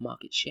terms of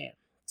market share.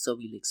 So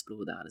we'll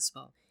explore that as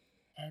well.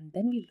 And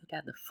then we'll look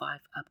at the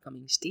 5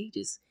 upcoming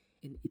stages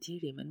in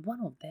Ethereum, and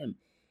one of them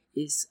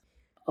is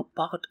a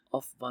part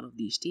of one of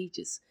these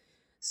stages.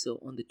 So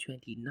on the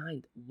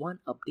 29th, one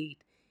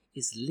update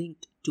is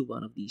linked to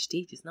one of these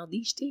stages. Now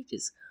these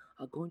stages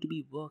are going to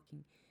be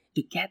working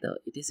together.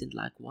 It isn't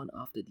like one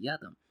after the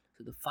other.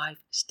 So the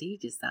 5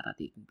 stages that are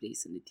taking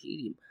place in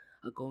Ethereum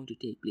are going to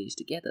take place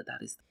together.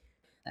 That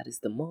is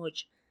the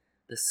merge,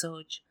 the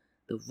surge,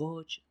 the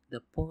verge, the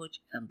purge,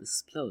 and the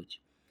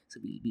splurge. So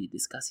we'll be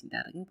discussing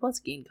that. And once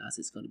again, guys,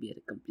 it's going to be at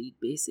a complete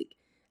basic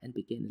and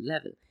beginner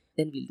level.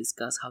 Then we'll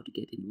discuss how to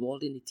get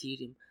involved in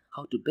Ethereum,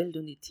 how to build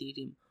on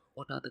Ethereum,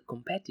 what are the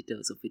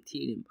competitors of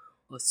Ethereum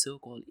or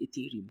so-called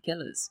Ethereum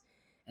killers.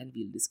 And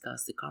we'll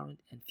discuss the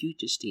current and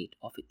future state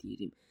of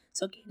Ethereum.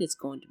 So again, it's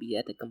going to be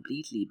at a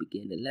completely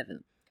beginner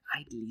level,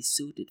 ideally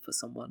suited for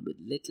someone with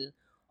little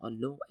or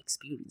no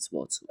experience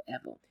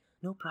whatsoever.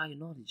 No prior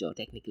knowledge or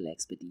technical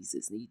expertise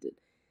is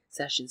needed.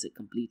 Sessions are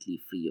completely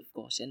free, of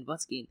course, and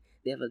once again,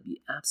 there will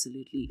be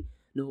absolutely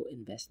no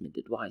investment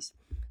advice.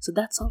 So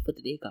that's all for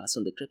today, guys,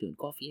 on the Crypto and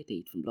Coffee at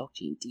 8 from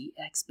Blockchain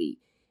DXB.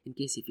 In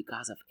case if you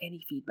guys have any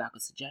feedback or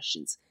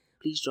suggestions,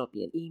 please drop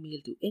me an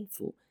email to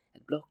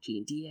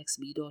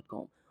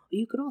info@blockchaindxb.com. Or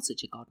you can also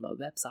check out my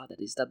website,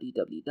 that is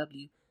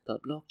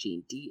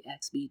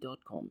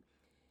www.blockchaindxb.com.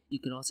 You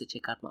can also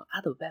check out my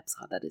other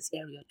website, that is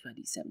Area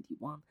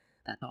 2071,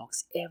 that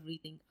talks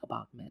everything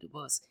about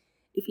Metaverse.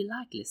 If you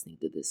like listening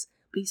to this,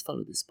 please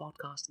follow this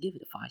podcast, give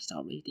it a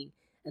 5-star rating,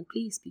 and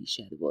please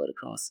share the word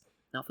across.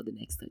 Now for the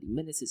next 30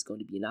 minutes, it's going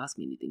to be an Ask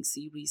Me Anything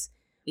series,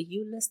 where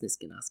you listeners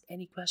can ask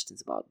any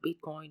questions about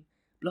Bitcoin,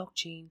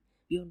 blockchain,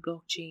 beyond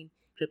blockchain,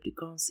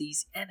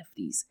 cryptocurrencies,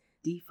 NFTs,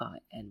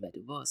 DeFi, and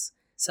Metaverse.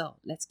 So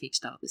let's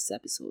kickstart this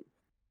episode.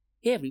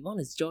 Hey everyone,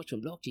 it's George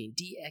from Blockchain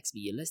DXB.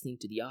 You're listening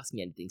to the Ask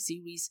Me Anything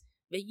series,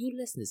 where you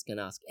listeners can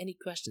ask any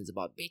questions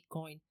about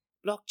Bitcoin,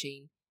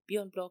 blockchain,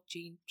 beyond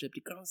blockchain,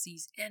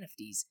 cryptocurrencies,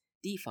 NFTs,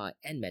 DeFi,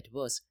 and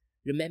Metaverse.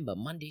 Remember,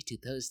 Monday to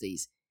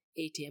Thursdays,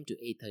 8 a.m. to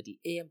 8:30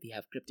 a.m., we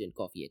have Crypto and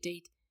Coffee at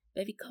 8,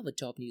 where we cover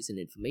top news and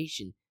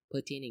information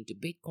pertaining to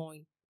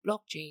Bitcoin,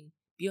 blockchain,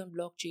 beyond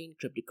blockchain,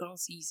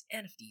 cryptocurrencies,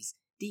 NFTs,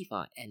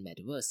 DeFi, and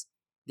Metaverse.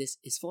 This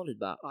is followed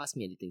by our Ask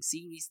Me Anything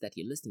series that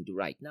you're listening to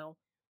right now,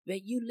 where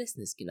you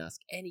listeners can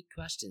ask any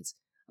questions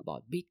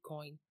about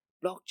Bitcoin,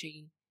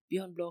 blockchain,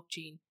 beyond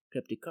blockchain,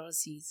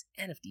 cryptocurrencies,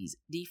 NFTs,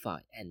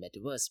 DeFi, and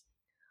Metaverse.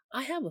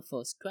 I have a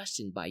first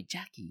question by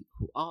Jackie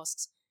who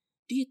asks,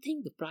 do you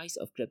think the price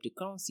of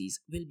cryptocurrencies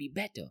will be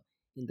better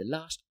in the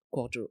last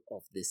quarter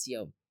of this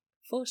year?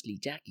 Firstly,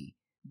 Jackie,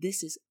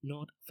 this is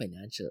not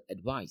financial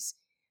advice.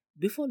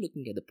 Before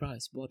looking at the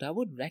price, what I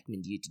would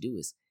recommend you to do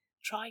is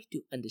try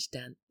to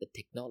understand the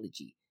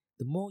technology.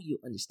 The more you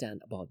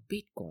understand about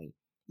Bitcoin,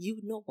 you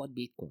know what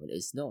Bitcoin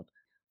is not.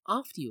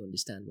 After you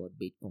understand what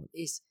Bitcoin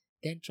is,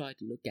 then try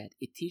to look at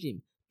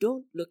Ethereum.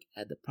 Don't look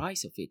at the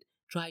price of it.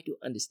 Try to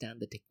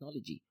understand the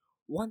technology.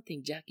 One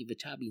thing, Jackie,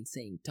 which I've been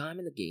saying time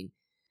and again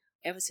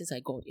ever since I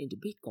got into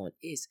Bitcoin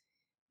is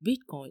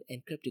Bitcoin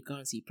and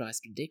cryptocurrency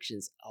price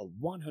predictions are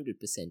 100%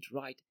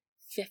 right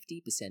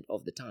 50%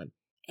 of the time.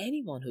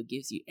 Anyone who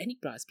gives you any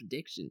price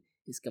prediction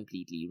is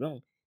completely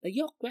wrong. Now,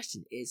 your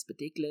question is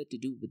particular to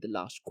do with the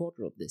last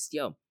quarter of this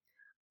year.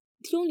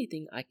 The only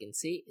thing I can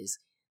say is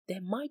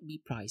there might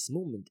be price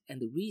movement,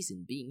 and the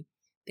reason being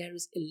there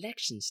is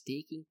elections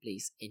taking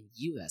place in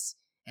US,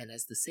 and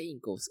as the saying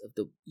goes, if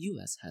the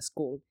US has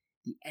cold,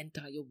 the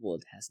entire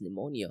world has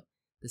pneumonia.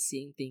 The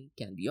same thing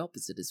can be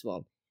opposite as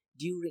well.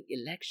 During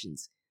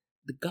elections,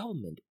 the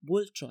government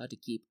will try to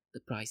keep the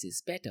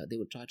prices better. They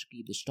will try to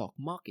keep the stock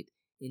market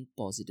in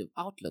positive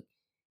outlook.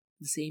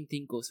 The same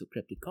thing goes for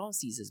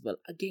cryptocurrencies as well.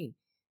 Again,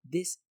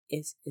 this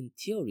is in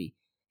theory.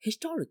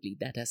 Historically,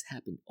 that has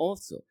happened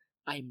also.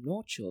 I'm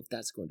not sure if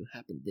that's going to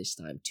happen this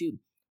time too,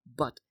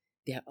 but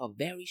there are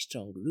very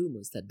strong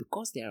rumors that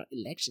because there are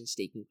elections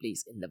taking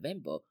place in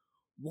November,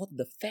 what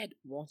the Fed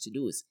wants to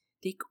do is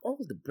take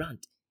all the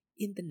brunt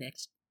in the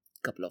next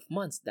couple of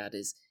months, that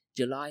is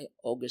July,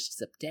 August,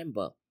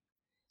 September.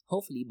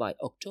 Hopefully by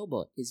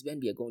October is when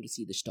we are going to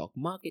see the stock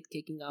market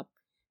kicking up,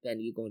 when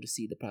you're going to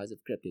see the price of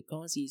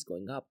cryptocurrencies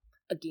going up.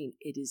 Again,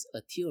 it is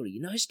a theory.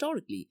 Now,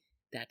 historically,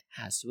 that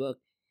has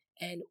worked.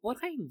 And what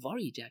I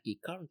worry, Jackie,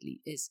 currently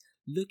is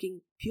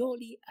looking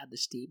purely at the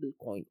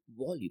stablecoin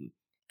volume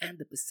and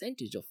the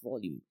percentage of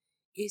volume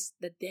is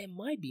that there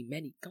might be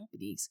many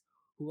companies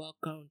who are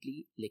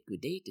currently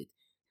liquidated.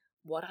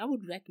 What I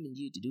would recommend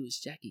you to do is,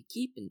 Jackie,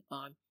 keep an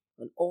eye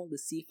on all the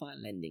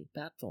CeFi lending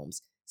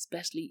platforms,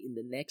 especially in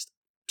the next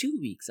 2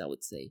 weeks, I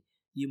would say.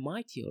 You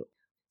might hear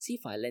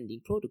CeFi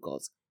lending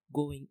protocols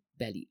going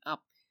belly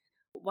up.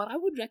 What I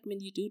would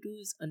recommend you to do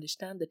is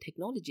understand the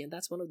technology, and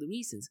that's one of the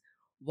reasons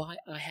why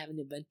I have an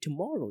event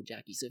tomorrow,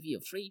 Jackie. So if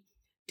you're free,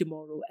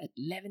 tomorrow at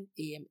 11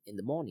 a.m. in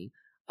the morning,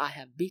 I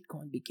have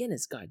Bitcoin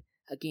Beginner's Guide.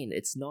 Again,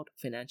 it's not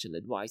financial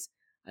advice.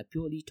 I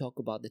purely talk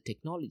about the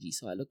technology.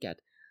 So I look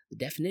at the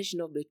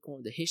definition of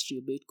Bitcoin, the history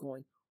of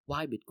Bitcoin,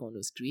 why Bitcoin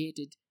was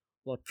created,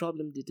 what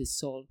problem did it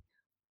solve,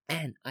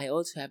 and I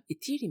also have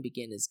Ethereum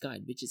Beginner's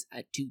Guide, which is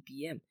at 2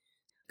 p.m.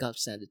 Gulf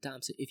Standard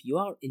Time. So if you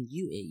are in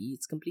UAE,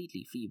 it's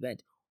completely free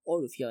event.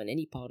 Or if you're in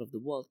any part of the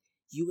world,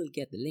 you will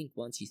get the link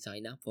once you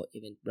sign up for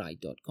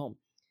eventbrite.com.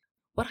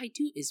 What I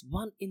do is,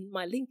 one, in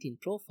my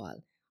LinkedIn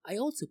profile, I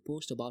also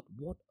post about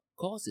what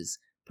causes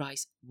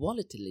price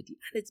volatility,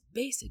 and it's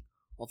basic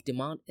of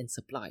demand and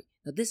supply.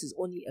 Now, this is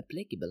only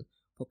applicable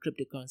for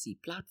cryptocurrency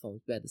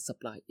platforms where the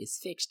supply is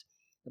fixed.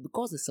 Now,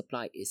 because the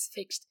supply is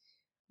fixed,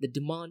 the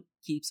demand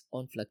keeps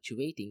on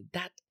fluctuating.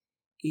 That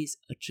is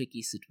a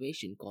tricky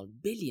situation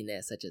called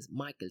billionaires such as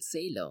Michael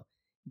Saylor,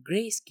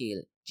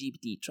 Grayscale,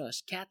 GPT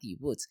Trust, Cathie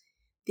Woods.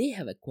 They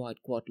have acquired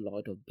quite a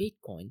lot of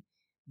Bitcoin.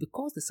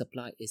 Because the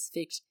supply is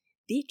fixed,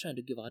 they try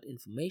to give out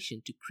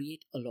information to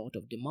create a lot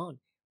of demand.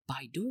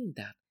 By doing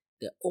that,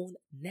 their own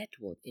net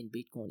worth in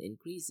Bitcoin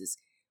increases.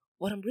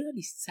 What I'm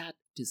really sad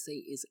to say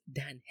is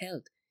Dan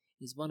Held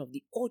is one of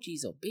the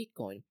OGs of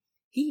Bitcoin.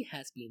 He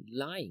has been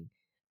lying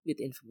with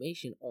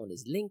information on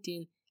his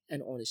LinkedIn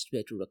and on his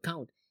Twitter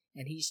account,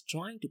 and he's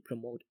trying to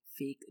promote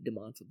fake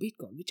demand for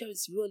Bitcoin, which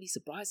is really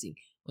surprising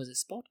because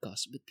his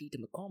podcast with Peter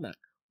McCormack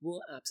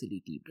were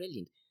absolutely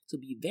brilliant. So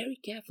be very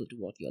careful to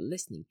what you're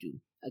listening to.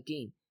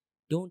 Again,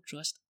 don't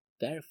trust,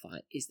 verify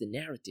is the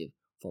narrative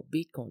for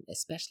Bitcoin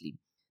especially.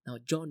 Now,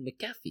 John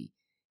McAfee,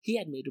 he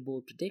had made a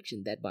bold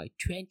prediction that by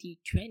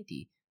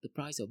 2020, the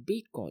price of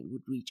Bitcoin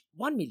would reach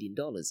 $1 million.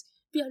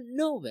 We are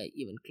nowhere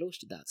even close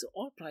to that. So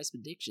all price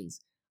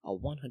predictions are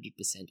 100%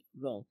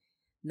 wrong.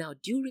 Now,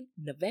 during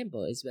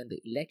November is when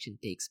the election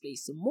takes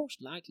place, so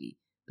most likely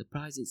the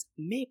prices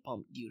may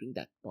pump during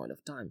that point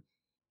of time.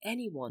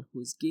 Anyone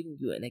who's giving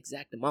you an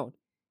exact amount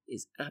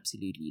is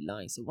absolutely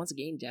lying. So once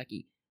again,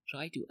 Jackie,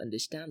 try to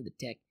understand the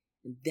tech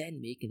and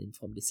then make an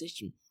informed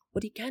decision.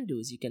 What you can do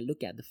is you can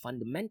look at the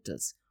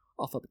fundamentals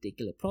of a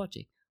particular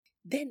project.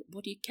 then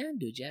what you can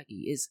do,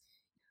 Jackie, is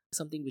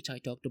something which I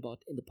talked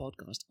about in the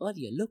podcast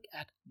earlier. Look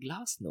at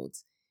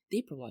Glassnodes.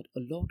 They provide a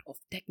lot of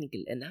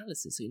technical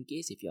analysis. So in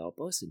case if you're a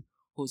person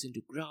who's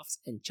into graphs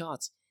and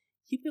charts,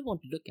 you may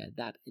want to look at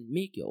that and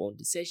make your own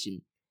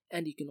decision.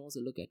 And you can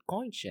also look at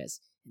CoinShares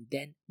and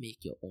then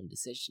make your own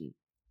decision.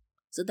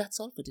 So that's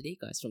all for today,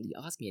 guys, from the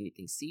Ask Me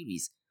Anything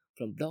series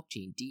from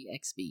Blockchain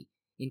DXB.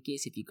 In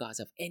case if you guys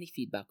have any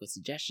feedback or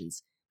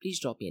suggestions, please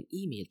drop me an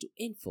email to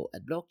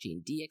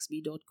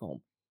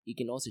info@blockchaindxb.com. You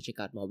can also check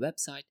out my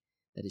website,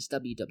 that is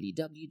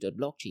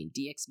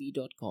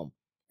www.blockchaindxb.com,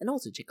 and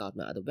also check out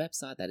my other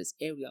website, that is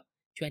Area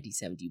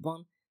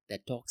 2071,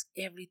 that talks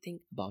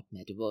everything about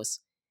Metaverse.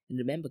 And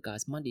remember,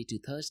 guys, Monday to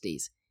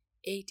Thursdays,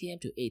 8 a.m.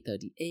 to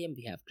 8:30 a.m.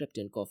 we have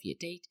Crypto and Coffee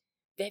at 8,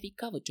 where we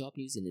cover top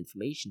news and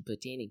information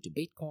pertaining to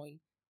Bitcoin,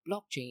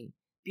 blockchain,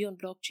 beyond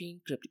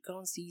blockchain,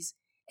 cryptocurrencies,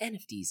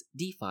 NFTs,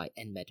 DeFi,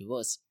 and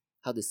Metaverse.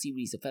 How the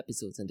series of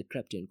episodes on the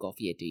Crypto and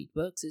Coffee at 8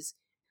 works is,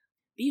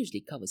 we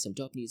usually cover some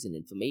top news and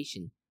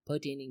information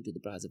pertaining to the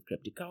price of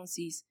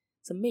cryptocurrencies,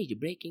 some major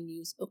breaking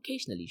news,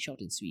 occasionally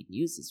short and sweet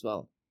news as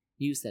well,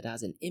 news that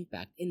has an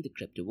impact in the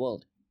crypto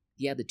world.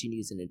 The other two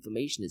news and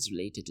information is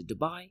related to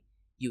Dubai,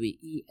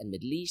 UAE, and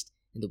Middle East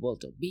in the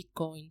world of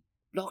Bitcoin,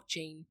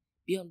 blockchain,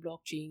 beyond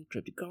blockchain,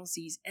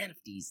 cryptocurrencies,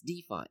 NFTs,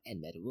 DeFi,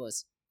 and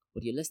Metaverse.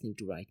 What you're listening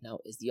to right now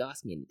is the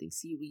Ask Me Anything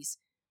series,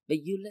 where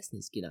you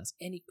listeners can ask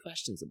any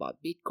questions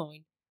about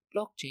Bitcoin,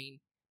 blockchain,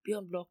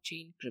 beyond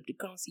blockchain,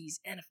 cryptocurrencies,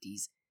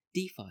 NFTs,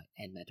 DeFi,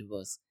 and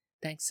Metaverse.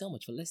 Thanks so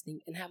much for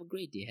listening and have a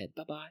great day ahead.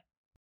 Bye bye.